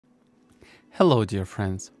Hello dear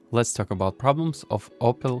friends, let's talk about problems of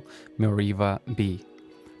Opel Meriva B.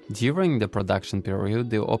 During the production period,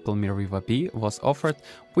 the Opel Meriva B was offered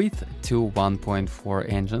with two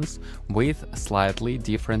 1.4 engines with slightly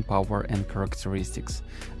different power and characteristics.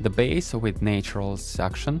 The base with natural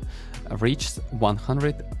suction reaches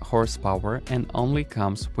 100 horsepower and only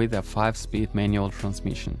comes with a 5-speed manual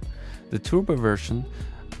transmission. The turbo version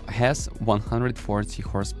has 140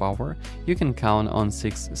 horsepower. You can count on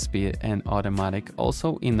 6-speed and automatic,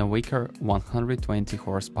 also in the weaker 120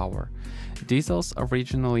 horsepower. Diesels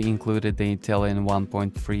originally included the Italian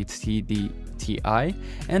 1.3 CDTI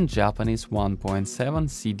and Japanese 1.7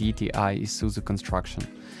 CDTI Isuzu construction.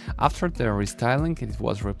 After the restyling, it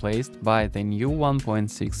was replaced by the new 1.6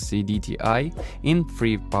 CDTI in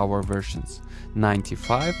 3 power versions: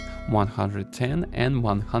 95, 110 and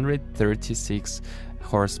 136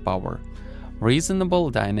 horsepower. Reasonable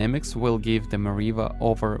dynamics will give the Meriva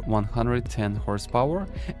over 110 horsepower,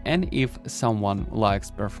 and if someone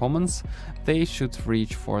likes performance, they should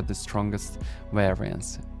reach for the strongest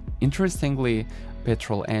variants. Interestingly,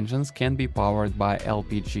 petrol engines can be powered by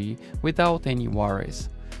LPG without any worries.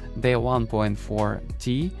 The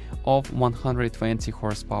 1.4T of 120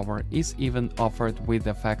 horsepower is even offered with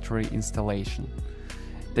the factory installation.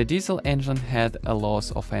 The diesel engine had a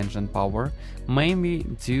loss of engine power, mainly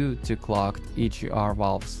due to clogged EGR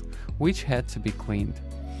valves, which had to be cleaned.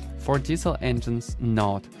 For diesel engines,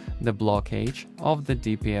 note the blockage of the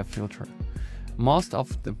DPF filter. Most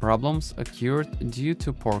of the problems occurred due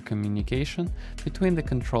to poor communication between the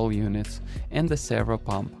control units and the servo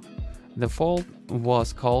pump. The fault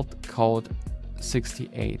was called code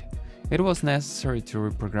 68. It was necessary to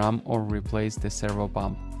reprogram or replace the servo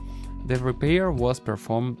pump. The repair was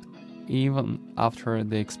performed even after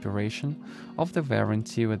the expiration of the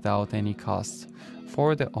warranty without any costs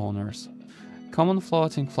for the owners. Common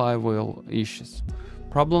floating flywheel issues.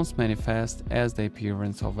 Problems manifest as the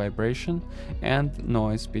appearance of vibration and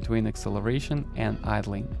noise between acceleration and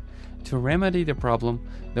idling. To remedy the problem,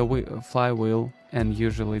 the flywheel and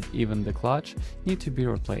usually even the clutch need to be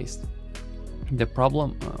replaced. The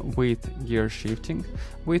problem with gear shifting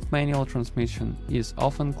with manual transmission is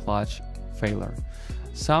often clutch failure.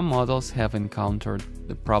 Some models have encountered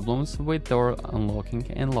the problems with door unlocking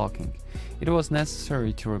and locking. It was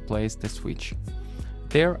necessary to replace the switch.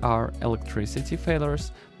 There are electricity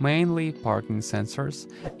failures, mainly parking sensors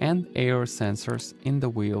and air sensors in the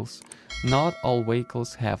wheels. Not all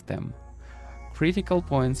vehicles have them. Critical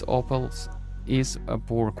points: Opel's is a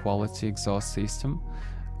poor quality exhaust system,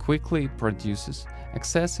 quickly produces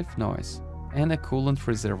excessive noise, and a coolant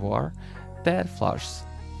reservoir that flushes.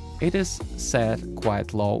 It is set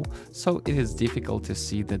quite low, so it is difficult to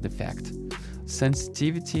see the defect.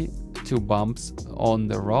 Sensitivity to bumps on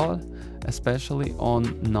the road, especially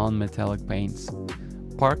on non-metallic paints.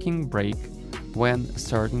 Parking brake: when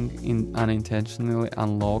starting, unintentionally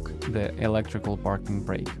unlock the electrical parking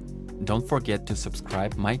brake. Don't forget to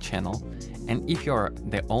subscribe my channel, and if you're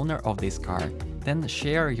the owner of this car, then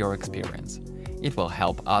share your experience. It will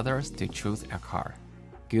help others to choose a car.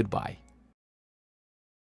 Goodbye.